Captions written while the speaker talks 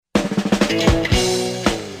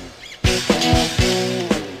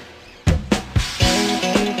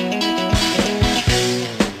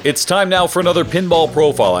It's time now for another Pinball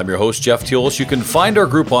Profile. I'm your host, Jeff Teolis. You can find our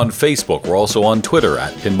group on Facebook. We're also on Twitter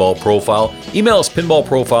at Pinball Profile. Email us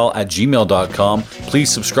pinballprofile@gmail.com. Please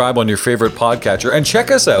subscribe on your favorite podcatcher and check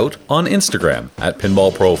us out on Instagram at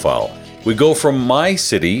Pinball Profile. We go from my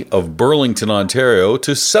city of Burlington, Ontario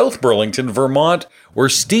to South Burlington, Vermont, where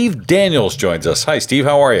Steve Daniels joins us. Hi, Steve.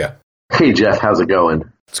 How are you? Hey, Jeff. How's it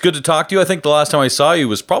going? It's good to talk to you. I think the last time I saw you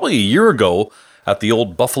was probably a year ago at the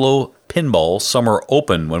old Buffalo Pinball Summer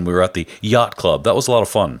Open when we were at the Yacht Club. That was a lot of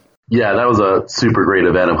fun. Yeah, that was a super great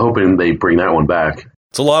event. I'm hoping they bring that one back.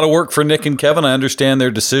 It's a lot of work for Nick and Kevin. I understand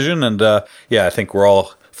their decision, and I think we're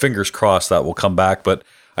all fingers crossed that will come back. But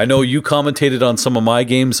I know you commentated on some of my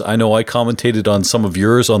games. I know I commentated on some of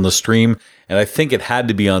yours on the stream, and I think it had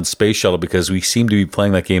to be on Space Shuttle because we seem to be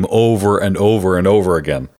playing that game over and over and over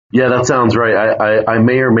again. Yeah, that sounds right. I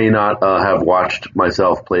may or may not have watched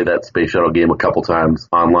myself play that Space Shuttle game a couple times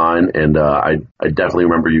online, and I definitely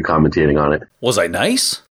remember you commentating on it. Was I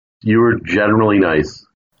nice? You were generally nice.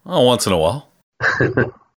 Oh, once in a while.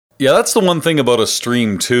 Yeah, that's the one thing about a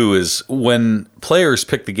stream, too, is when players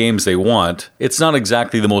pick the games they want, it's not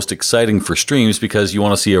exactly the most exciting for streams because you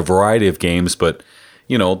want to see a variety of games, but,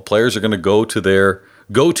 you know, players are going to go to their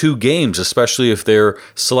go-to games, especially if they're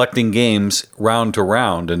selecting games round to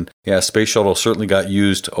round. And yeah, Space Shuttle certainly got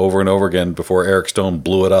used over and over again before Eric Stone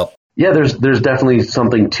blew it up. Yeah, there's definitely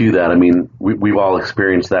something to that. I mean, we've all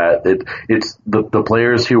experienced that. It's the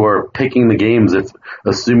players who are picking the games, if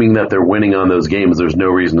assuming that they're winning on those games, there's no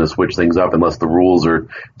reason to switch things up unless the rules are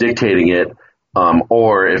dictating it,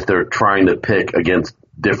 or if they're trying to pick against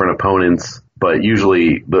different opponents. But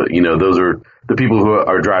usually, those are the people who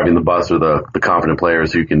are driving the bus, or the confident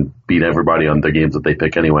players who can beat everybody on the games that they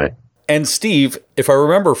pick anyway. And Steve, if I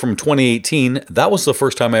remember from 2018, that was the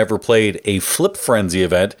first time I ever played a Flip Frenzy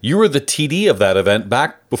event. You were the TD of that event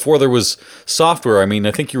back before there was software. I mean,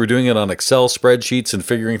 I think you were doing it on Excel spreadsheets and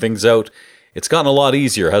figuring things out. It's gotten a lot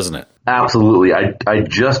easier, hasn't it? Absolutely. I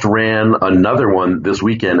just ran another one this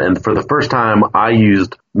weekend, and for the first time, I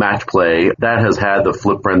used Match Play. That has had the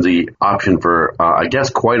Flip Frenzy option for, I guess,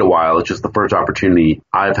 quite a while. It's just the first opportunity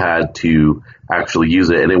I've had to actually use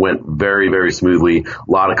it, and it went very, very smoothly.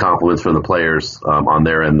 A lot of compliments from the players on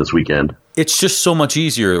their end this weekend. It's just so much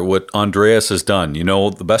easier what Andreas has done. You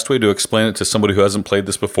know, the best way to explain it to somebody who hasn't played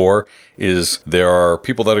this before is there are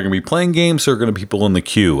people that are going to be playing games, there are going to be people in the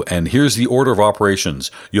queue. And here's the order of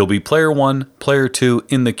operations. You'll be player 1, player 2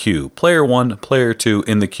 in the queue. Player 1, player 2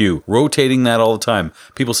 in the queue. Rotating that all the time.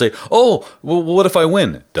 People say, oh, well, what if I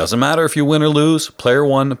win? Doesn't matter if you win or lose. Player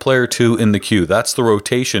 1, player 2 in the queue. That's the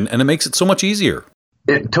rotation, and it makes it so much easier.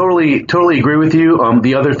 Totally agree with you.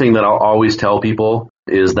 The other thing that I'll always tell people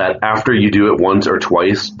is that after you do it once or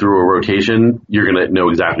twice through a rotation, you're going to know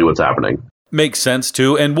exactly what's happening. Makes sense,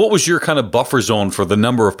 too. And what was your kind of buffer zone for the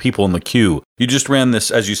number of people in the queue? You just ran this,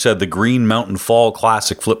 as you said, the Green Mountain Fall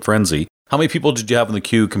Classic Flip Frenzy. How many people did you have in the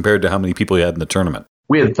queue compared to how many people you had in the tournament?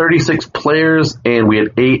 We had 36 players, and we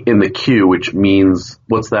had 8 in the queue, which means,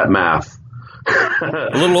 what's that math? A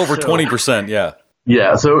little over 20%, yeah.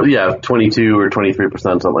 Yeah, 22 or 23%,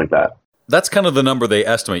 something like that. That's kind of the number they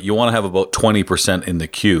estimate. You want to have about 20% in the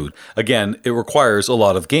queue. Again, it requires a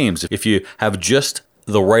lot of games. If you have just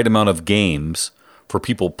the right amount of games for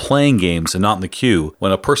people playing games and not in the queue,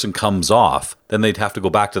 when a person comes off, then they'd have to go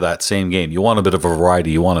back to that same game. You want a bit of a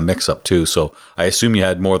variety. You want to mix up too. So I assume you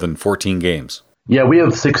had more than 14 games. Yeah, we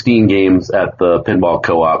have 16 games at the Pinball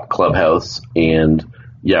Co-op Clubhouse. And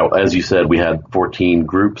yeah, as you said, we had 14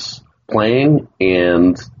 groups playing,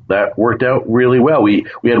 and that worked out really well. We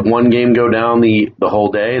had one game go down the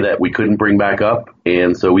whole day that we couldn't bring back up,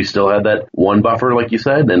 and so we still had that one buffer, like you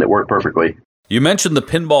said, and it worked perfectly. You mentioned the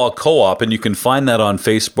Pinball Co-op, and you can find that on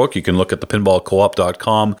Facebook. You can look at the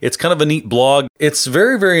pinballcoop.com. It's kind of a neat blog. It's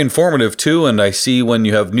very, very informative, too, and I see when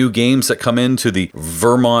you have new games that come into the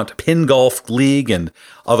Vermont Pin Golf League and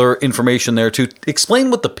other information there, too.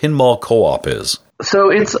 Explain what the Pinball Co-op is. So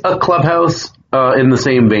it's a clubhouse in the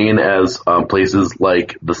same vein as places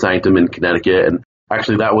like the Sanctum in Connecticut, and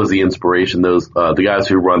actually that was the inspiration. The guys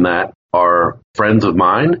who run that are friends of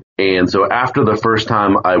mine, and so after the first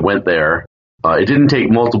time I went there, it didn't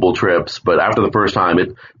take multiple trips, but after the first time,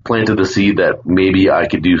 it planted the seed that maybe I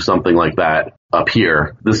could do something like that up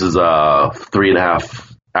here. This is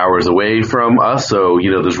 3.5 hours away from us, so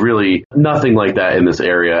there's really nothing like that in this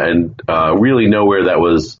area, and really nowhere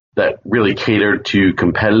that really catered to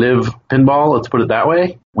competitive pinball, let's put it that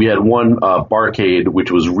way. We had one barcade,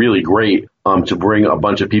 which was really great to bring a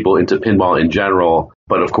bunch of people into pinball in general.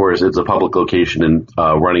 But of course, it's a public location, and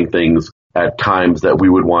running things at times that we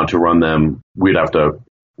would want to run them, we'd have to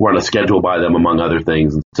run a schedule by them, among other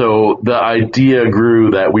things. So the idea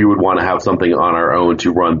grew that we would want to have something on our own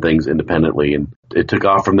to run things independently. And it took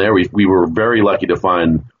off from there. We were very lucky to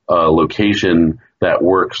find a location that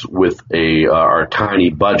works with our tiny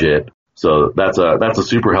budget. So that's a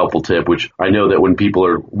super helpful tip, which I know that when people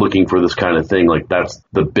are looking for this kind of thing, like that's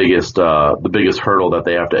the biggest hurdle that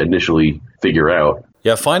they have to initially figure out.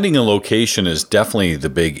 Yeah, finding a location is definitely the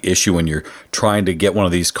big issue when you're trying to get one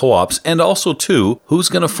of these co-ops. And also, too, who's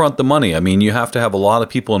going to front the money? I mean, you have to have a lot of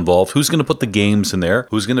people involved. Who's going to put the games in there?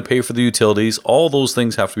 Who's going to pay for the utilities? All those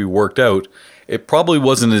things have to be worked out. It probably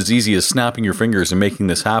wasn't as easy as snapping your fingers and making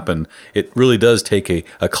this happen. It really does take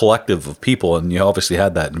a collective of people, and you obviously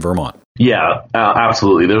had that in Vermont. Yeah,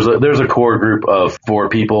 absolutely. There's a core group of 4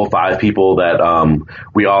 people, 5 people that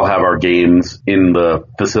we all have our games in the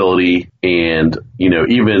facility. And,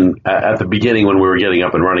 even at the beginning when we were getting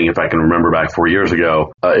up and running, if I can remember back 4 years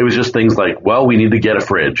ago, it was just things like, well, we need to get a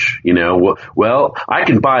fridge. Well, I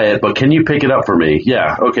can buy it, but can you pick it up for me?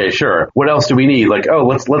 Yeah, okay, sure. What else do we need? Like, oh,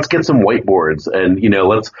 let's get some whiteboards, and,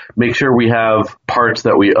 let's make sure we have parts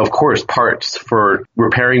for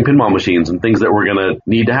repairing pinball machines and things that we're going to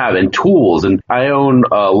need to have, and tools. And I own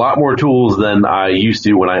a lot more tools than I used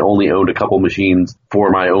to when I only owned a couple machines for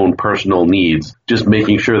my own personal needs, just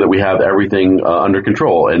making sure that we have everything under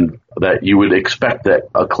control, and that you would expect that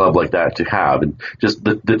a club like that to have. And just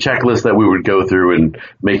the checklist that we would go through and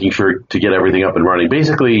making sure to get everything up and running.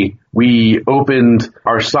 Basically,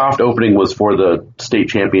 our soft opening was for the state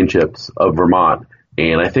championships of Vermont.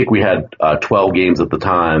 And I think we had 12 games at the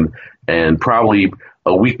time, and probably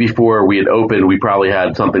a week before we had opened, we probably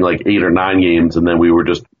had something like 8 or 9 games, and then we were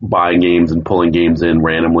just buying games and pulling games in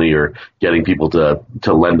randomly or getting people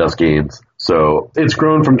to lend us games. So it's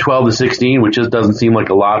grown from 12 to 16, which just doesn't seem like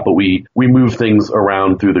a lot, but we move things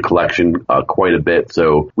around through the collection quite a bit.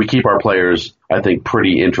 So we keep our players, I think,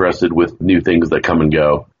 pretty interested with new things that come and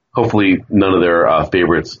go. Hopefully none of their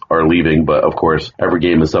favorites are leaving, but of course, every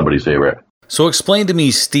game is somebody's favorite. So explain to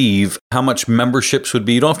me, Steve, how much memberships would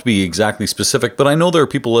be. You don't have to be exactly specific, but I know there are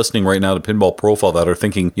people listening right now to Pinball Profile that are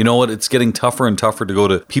thinking, you know what, it's getting tougher and tougher to go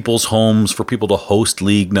to people's homes for people to host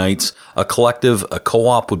league nights. A collective, a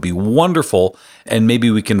co-op would be wonderful, and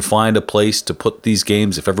maybe we can find a place to put these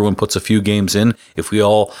games if everyone puts a few games in, if we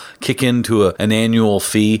all kick into an annual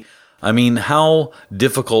fee. I mean, how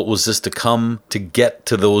difficult was this to come to get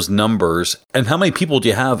to those numbers? And how many people do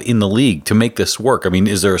you have in the league to make this work? I mean,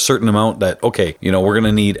 is there a certain amount that, okay, we're going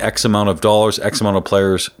to need X amount of dollars, X amount of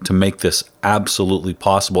players to make this absolutely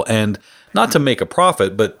possible? And not to make a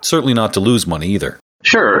profit, but certainly not to lose money either.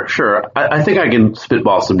 Sure. I think I can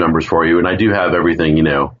spitball some numbers for you, and I do have everything,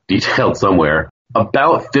 detailed somewhere.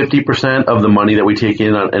 About 50% of the money that we take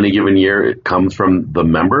in on any given year, it comes from the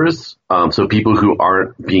members. So people who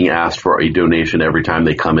aren't being asked for a donation every time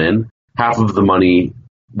they come in. Half of the money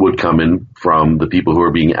would come in from the people who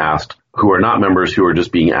are being asked, who are not members, who are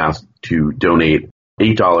just being asked to donate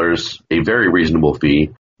 $8, a very reasonable fee,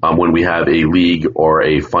 when we have a league or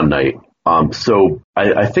a fun night. So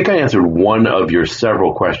I think I answered one of your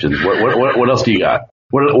several questions. What else do you got?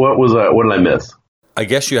 What did I miss? I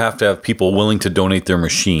guess you have to have people willing to donate their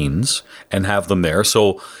machines and have them there.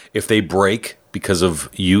 So if they break because of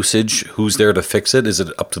usage, who's there to fix it? Is it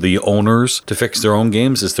up to the owners to fix their own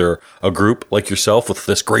games? Is there a group like yourself with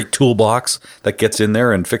this great toolbox that gets in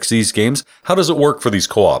there and fix these games? How does it work for these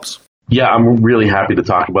co-ops? Yeah, I'm really happy to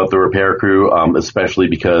talk about the repair crew, especially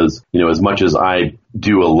because, as much as I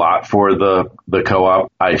do a lot for the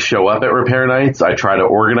co-op, I show up at repair nights. I try to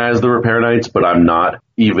organize the repair nights, but I'm not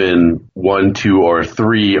even 1, 2, or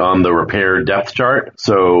 3 on the repair depth chart.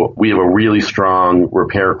 So we have a really strong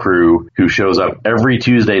repair crew who shows up every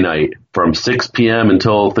Tuesday night from 6 p.m.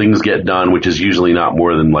 until things get done, which is usually not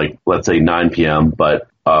more than let's say 9 p.m. But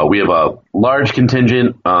we have a large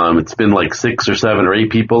contingent. It's been 6 or 7 or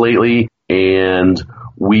 8 people lately, and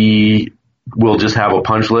we will just have a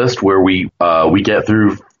punch list where we get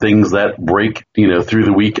through things that break, through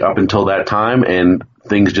the week up until that time, and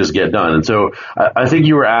things just get done. And so I think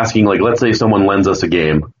you were asking, let's say someone lends us a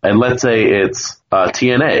game, and let's say it's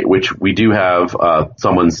TNA, which we do have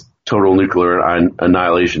someone's Total Nuclear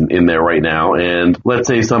Annihilation in there right now, and let's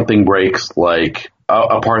say something breaks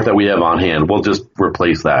a part that we have on hand, we'll just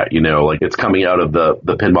replace that, it's coming out of the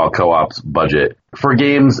Pinball Co-op's budget. For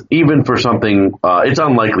games, even for something, it's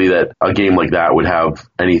unlikely that a game like that would have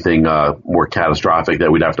anything more catastrophic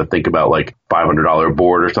that we'd have to think about, $500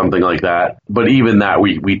 board or something like that. But even that,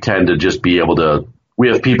 we tend to just be able to, we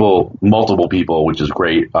have multiple people, which is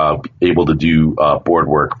great, able to do board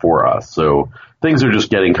work for us. So things are just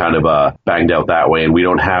getting kind of banged out that way, and we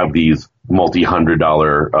don't have these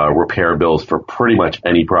multi-$100 repair bills for pretty much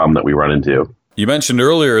any problem that we run into. You mentioned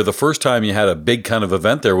earlier the first time you had a big kind of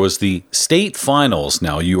event there was the state finals.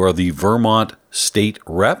 Now, you are the Vermont state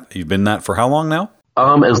rep. You've been that for how long now?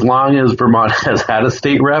 As long as Vermont has had a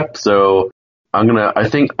state rep. So I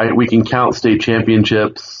think we can count state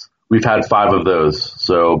championships. We've had 5 of those.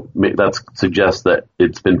 So that suggests that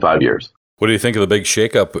it's been 5 years. What do you think of the big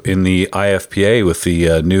shakeup in the IFPA with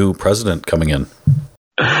the new president coming in?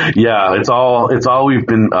 Yeah, it's all we've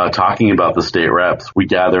been talking about, the state reps. We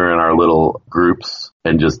gather in our little groups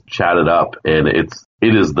and just chat it up, and it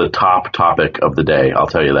is the top topic of the day, I'll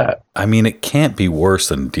tell you that. I mean, it can't be worse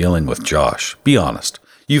than dealing with Josh. Be honest.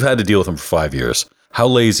 You've had to deal with him for 5 years. How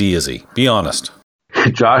lazy is he? Be honest.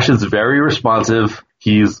 Josh is very responsive.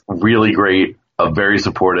 He's really great, very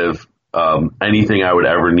supportive. Anything I would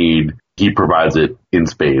ever need, he provides it in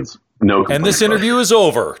spades. No. And this interview is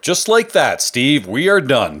over. Just like that, Steve. We are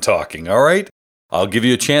done talking, all right? I'll give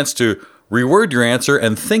you a chance to reword your answer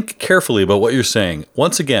and think carefully about what you're saying.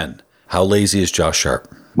 Once again, how lazy is Josh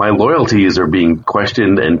Sharp? My loyalties are being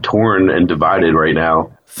questioned and torn and divided right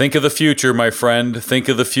now. Think of the future, my friend. Think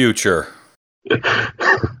of the future.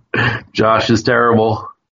 Josh is terrible.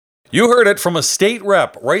 You heard it from a state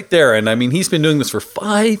rep right there. And I mean, he's been doing this for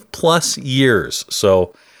 5+ years.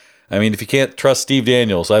 So, I mean, if you can't trust Steve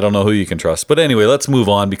Daniels, I don't know who you can trust. But anyway, let's move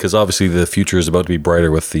on because obviously the future is about to be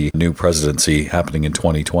brighter with the new presidency happening in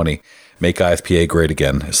 2020. Make IFPA great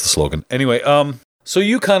again is the slogan. Anyway, so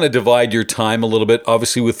you kind of divide your time a little bit,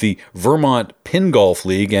 obviously with the Vermont Pin Golf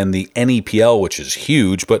League and the NEPL, which is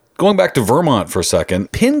huge. But going back to Vermont for a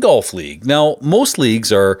second, Pin Golf League. Now, most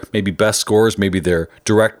leagues are maybe best scores, maybe they're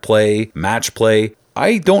direct play, match play.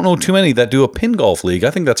 I don't know too many that do a Pin Golf League.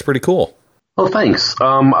 I think that's pretty cool. Well, thanks.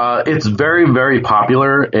 It's very, very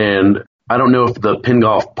popular, and I don't know if the pin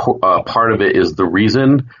golf part of it is the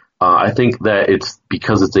reason. I think that it's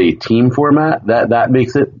because it's a team format that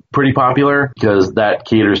makes it pretty popular, because that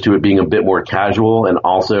caters to it being a bit more casual, and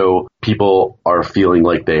also people are feeling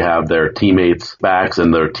like they have their teammates' backs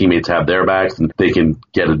and their teammates have their backs, and they can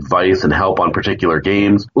get advice and help on particular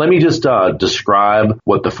games. Let me just describe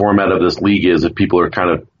what the format of this league is if people are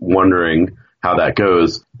kind of wondering how that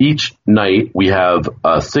goes. Each night we have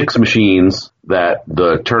 6 machines that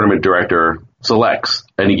the tournament director selects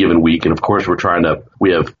any given week. And of course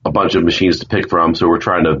we have a bunch of machines to pick from. So we're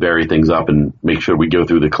trying to vary things up and make sure we go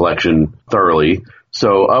through the collection thoroughly.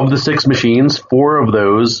 So of the 6 machines, 4 of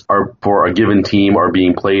those are for a given team are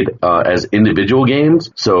being played as individual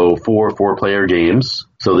games. So 4 4-player games.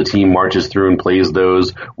 So the team marches through and plays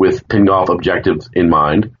those with pin golf objectives in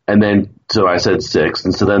mind. And then, so I said 6.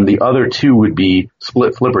 And so then the other 2 would be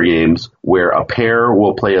split flipper games where a pair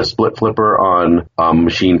will play a split flipper on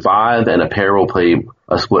machine 5 and a pair will play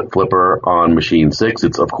a split flipper on machine 6.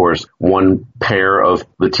 It's, of course, one pair of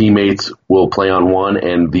the teammates will play on one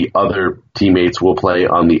and the other teammates will play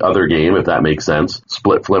on the other game, if that makes sense,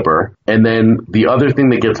 split flipper. And then the other thing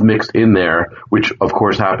that gets mixed in there, which of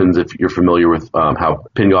course happens if you're familiar with how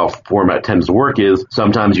pin golf format tends to work, is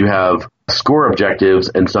sometimes you have score objectives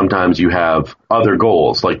and sometimes you have other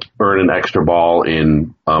goals, like earn an extra ball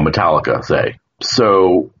in Metallica, say.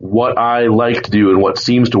 So what I like to do and what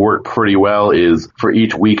seems to work pretty well is for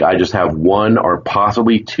each week I just have 1 or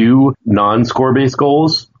possibly 2 non-score based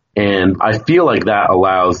goals. And I feel like that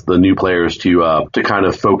allows the new players to kind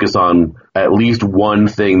of focus on at least one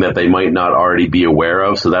thing that they might not already be aware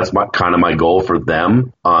of. So that's kind of my goal for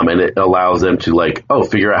them. And it allows them to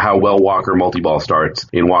figure out how well Walker multi-ball starts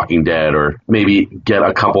in Walking Dead, or maybe get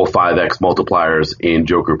a couple 5x multipliers in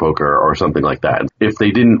Joker Poker or something like that. If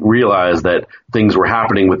they didn't realize that things were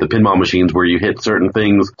happening with the pinball machines where you hit certain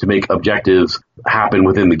things to make objectives happen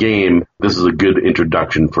within the game, this is a good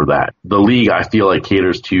introduction for that. The league, I feel like,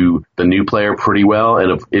 caters to the new player pretty well,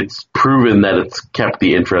 and it's proven that it's kept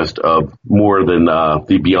the interest of more than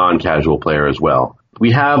the beyond casual player as well.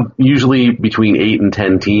 We have usually between 8 and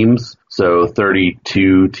 10 teams, so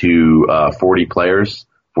 32 to 40 players,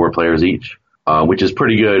 4 players each, which is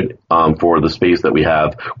pretty good for the space that we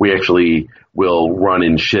have. We actually will run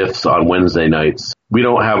in shifts on Wednesday nights. We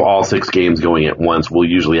don't have all 6 games going at once. We'll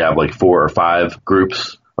usually have 4 or 5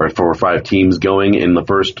 groups or 4 or 5 teams going in the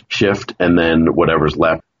first shift, and then whatever's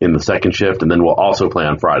left in the second shift, and then we'll also play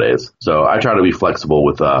on Fridays. So I try to be flexible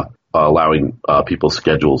with allowing people's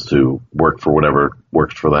schedules to work for whatever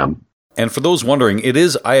works for them. And for those wondering, it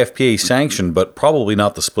is IFPA sanctioned, but probably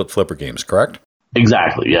not the split flipper games, correct?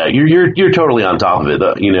 Exactly. Yeah, you're totally on top of it.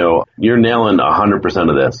 You're nailing 100%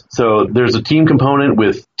 of this. So there's a team component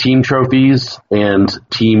with team trophies and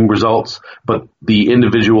team results, but the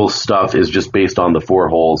individual stuff is just based on the 4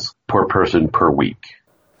 holes per person per week.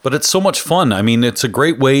 But it's so much fun. I mean, it's a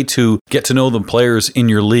great way to get to know the players in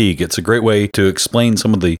your league. It's a great way to explain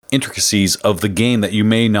some of the intricacies of the game that you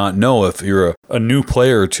may not know if you're a new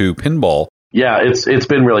player to pinball. Yeah, it's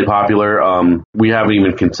been really popular. We haven't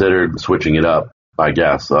even considered switching it up, I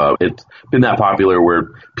guess. It's been that popular where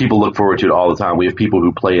people look forward to it all the time. We have people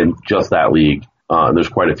who play in just that league. And there's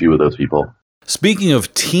quite a few of those people. Speaking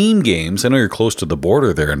of team games, I know you're close to the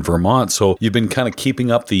border there in Vermont, so you've been kind of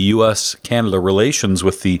keeping up the U.S.-Canada relations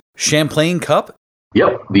with the Champlain Cup?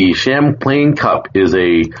 Yep, the Champlain Cup is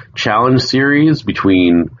a challenge series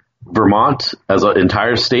between Vermont as an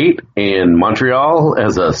entire state and Montreal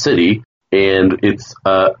as a city, and it's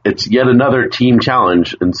yet another team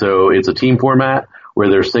challenge, and so it's a team format where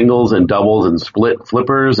there's singles and doubles and split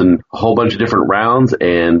flippers and a whole bunch of different rounds.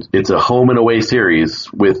 And it's a home and away series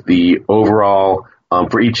with the overall,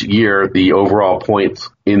 for each year, the overall points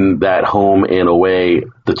in that home and away,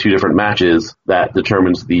 the 2 different matches that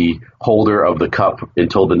determines the holder of the cup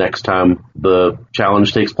until the next time the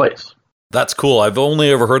challenge takes place. That's cool. I've only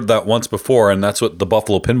ever heard that once before, and that's what the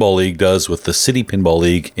Buffalo Pinball League does with the City Pinball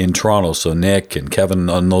League in Toronto. So Nick and Kevin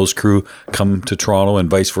on those crew come to Toronto and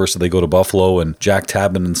vice versa. They go to Buffalo, and Jack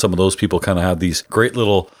Tabin and some of those people kind of have these great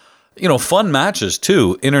little, fun matches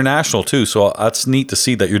too, international too. So that's neat to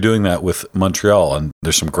see that you're doing that with Montreal, and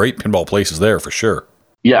there's some great pinball places there for sure.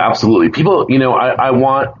 Yeah, absolutely. People,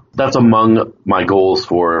 that's among my goals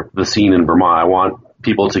for the scene in Vermont. I want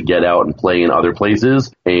people to get out and play in other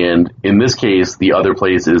places. And in this case, the other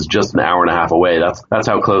place is just an hour and a half away. That's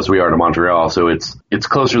how close we are to Montreal. So it's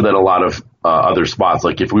closer than a lot of other spots.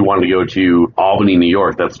 Like if we wanted to go to Albany, New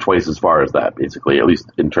York, that's twice as far as that, basically, at least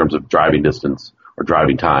in terms of driving distance or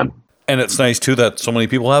driving time. And it's nice, too, that so many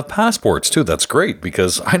people have passports, too. That's great,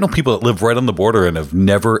 because I know people that live right on the border and have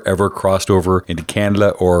never, ever crossed over into Canada,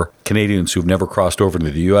 or Canadians who've never crossed over into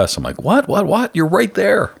the U.S. I'm like, what? You're right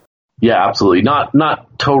there. Yeah, absolutely.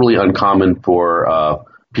 Not totally uncommon for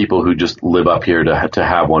people who just live up here to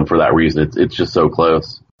have one for that reason. It's just so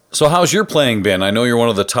close. So how's your playing been? I know you're one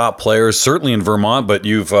of the top players, certainly in Vermont, but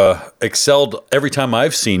you've excelled every time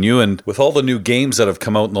I've seen you. And with all the new games that have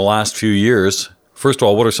come out in the last few years, first of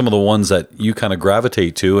all, what are some of the ones that you kind of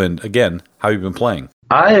gravitate to? And again, how have you been playing?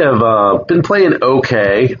 I have been playing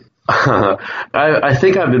okay. I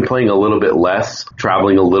think I've been playing a little bit less,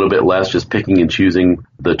 traveling a little bit less, just picking and choosing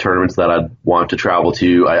the tournaments that I want to travel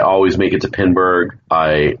to. I always make it to Pinburgh.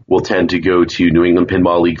 I will tend to go to New England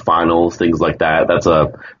Pinball League finals, things like that. That's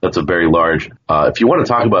a very large. If you want to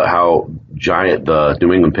talk about how giant the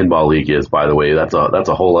New England Pinball League is, by the way, that's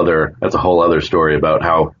a whole other story about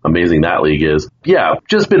how amazing that league is. Yeah,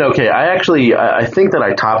 just been okay. I think that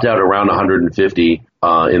I topped out around 150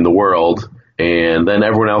 in the world. And then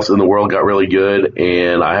everyone else in the world got really good,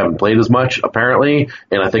 and I haven't played as much, apparently,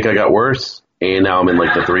 and I think I got worse. And now I'm in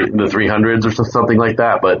like the 300s or something like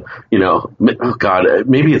that. But, oh God,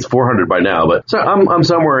 maybe it's 400 by now. But so I'm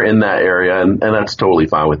somewhere in that area, and that's totally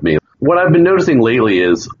fine with me. What I've been noticing lately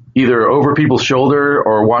is either over people's shoulder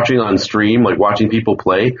or watching on stream, like watching people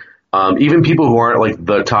play. Even people who aren't like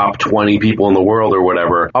the top 20 people in the world or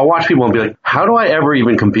whatever, I'll watch people and be like, how do I ever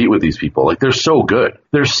even compete with these people? Like, they're so good.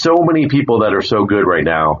 There's so many people that are so good right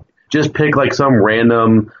now. Just pick like some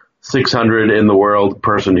random 600 in the world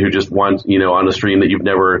person who just wants, on a stream that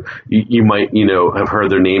you might, have heard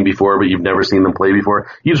their name before, but you've never seen them play before.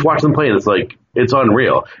 You just watch them play and it's like, it's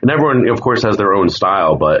unreal. And everyone, of course, has their own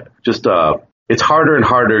style, but just, it's harder and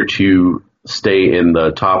harder to stay in the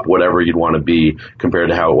top whatever you'd want to be compared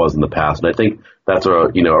to how it was in the past. And I think that's a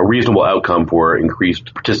reasonable outcome for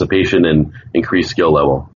increased participation and increased skill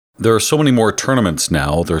level. There are so many more tournaments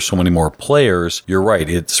now. There are so many more players. You're right.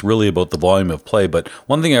 It's really about the volume of play. But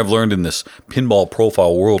one thing I've learned in this Pinball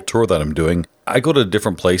Profile World Tour that I'm doing, I go to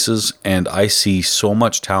different places and I see so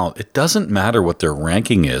much talent. It doesn't matter what their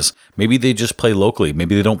ranking is. Maybe they just play locally.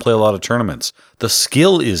 Maybe they don't play a lot of tournaments. The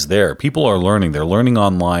skill is there. People are learning. They're learning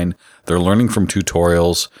online. They're learning from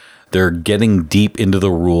tutorials. They're getting deep into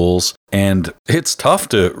the rules. And it's tough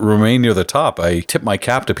to remain near the top. I tip my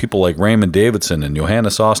cap to people like Raymond Davidson and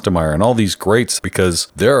Johannes Ostermeyer and all these greats,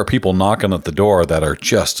 because there are people knocking at the door that are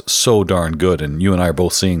just so darn good. And you and I are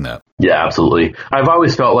both seeing that. Yeah, absolutely. I've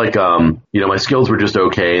always felt like, my skills were just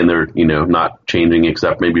okay, and they're, not changing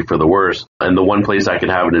except maybe for the worse. And the one place I could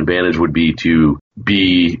have an advantage would be to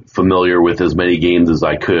be familiar with as many games as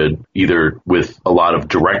I could, either with a lot of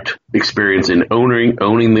direct experience in owning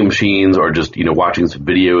the machines, or just, watching some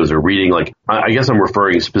videos or reading. Like, I guess I'm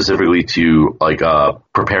referring specifically to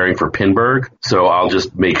preparing for Pinburgh. So I'll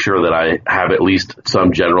just make sure that I have at least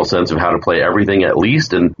some general sense of how to play everything, at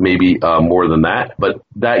least, and maybe more than that. But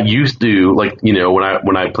that used to,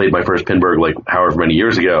 when I played my first Pinburgh, however many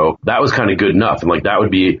years ago, that was kind of good enough. And that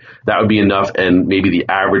would be enough. And maybe the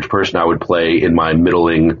average person I would play in my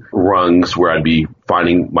middling rungs, where I'd be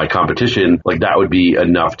finding my competition, that would be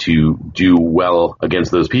enough to do well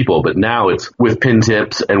against those people. But now it's with pin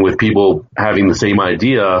tips and with people having the same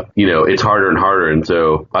idea, it's harder and harder. And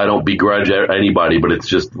so I don't begrudge anybody, but it's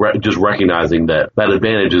just recognizing that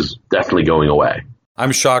advantage is definitely going away.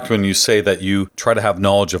 I'm shocked when you say that you try to have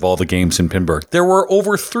knowledge of all the games in Pinburgh. There were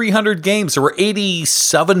over 300 games. There were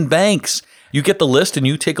 87 banks. You get the list and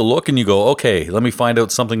you take a look and you go, okay, let me find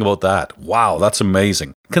out something about that. Wow, that's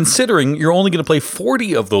amazing. Considering you're only going to play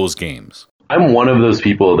 40 of those games. I'm one of those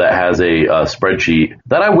people that has a spreadsheet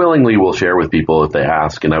that I willingly will share with people if they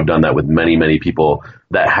ask, and I've done that with many, many people,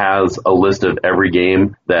 that has a list of every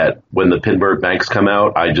game that when the Pinburgh banks come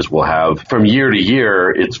out, I just will have. From year to year,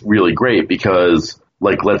 it's really great because,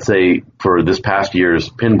 let's say for this past year's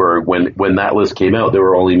Pinburgh, when that list came out, there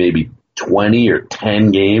were only maybe 20 or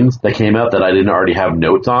 10 games that came out that I didn't already have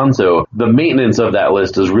notes on. So the maintenance of that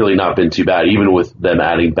list has really not been too bad, even with them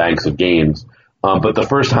adding banks of games. But the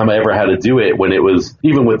first time I ever had to do it, when it was,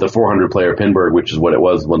 even with the 400-player Pinburgh, which is what it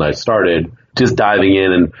was when I started, just diving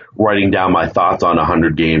in and writing down my thoughts on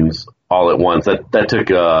 100 games all at once, that took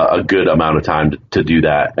a good amount of time to do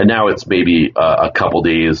that. And now it's maybe a couple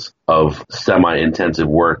days of semi-intensive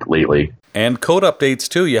work lately. And code updates,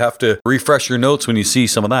 too. You have to refresh your notes when you see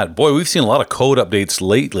some of that. Boy, we've seen a lot of code updates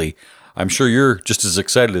lately. I'm sure you're just as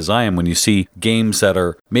excited as I am when you see games that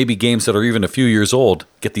are even a few years old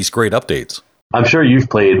get these great updates. I'm sure you've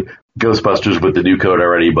played Ghostbusters with the new code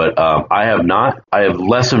already, but I have not. I have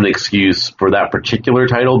less of an excuse for that particular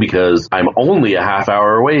title because I'm only a half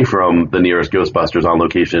hour away from the nearest Ghostbusters on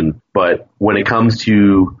location. But when it comes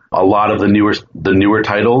to a lot of the newer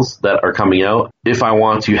titles that are coming out, if I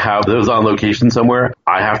want to have those on location somewhere,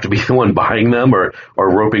 I have to be the one buying them or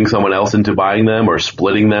roping someone else into buying them or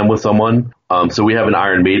splitting them with someone. So we have an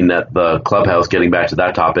Iron Maiden at the clubhouse, getting back to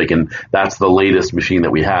that topic, and that's the latest machine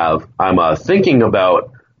that we have. I'm thinking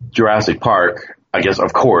about Jurassic Park, I guess,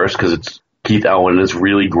 of course, because it's Keith Elwin and it's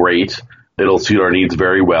really great. It'll suit our needs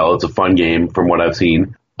very well. It's a fun game from what I've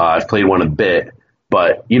seen. I've played one a bit,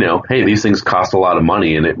 but, hey, these things cost a lot of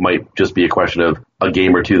money, and it might just be a question of a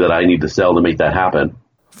game or two that I need to sell to make that happen.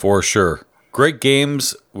 For sure. Great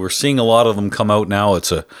games. We're seeing a lot of them come out now.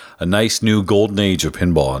 It's a nice new golden age of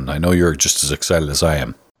pinball, and I know you're just as excited as I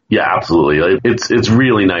am. Yeah, absolutely. It's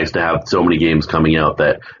really nice to have so many games coming out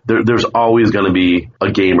that there's always going to be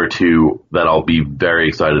a game or two that I'll be very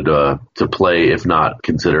excited to play, if not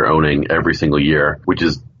consider owning every single year, which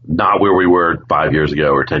is not where we were 5 years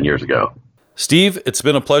ago or 10 years ago. Steve, it's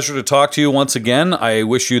been a pleasure to talk to you once again. I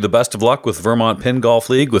wish you the best of luck with Vermont Pin Golf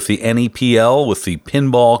League, with the NEPL, with the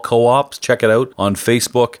Pinball Co-ops. Check it out on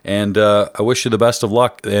Facebook, and I wish you the best of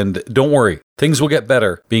luck. And don't worry, things will get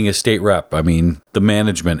better being a state rep. I mean, the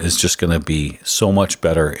management is just going to be so much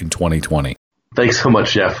better in 2020. Thanks so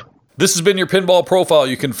much, Jeff. This has been your Pinball Profile.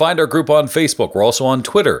 You can find our group on Facebook. We're also on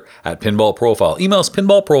Twitter at Pinball Profile. Email us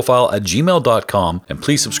pinballprofile@gmail.com, and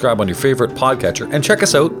please subscribe on your favorite podcatcher and check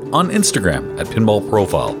us out on Instagram at Pinball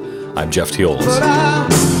Profile. I'm Jeff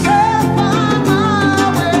Teolis.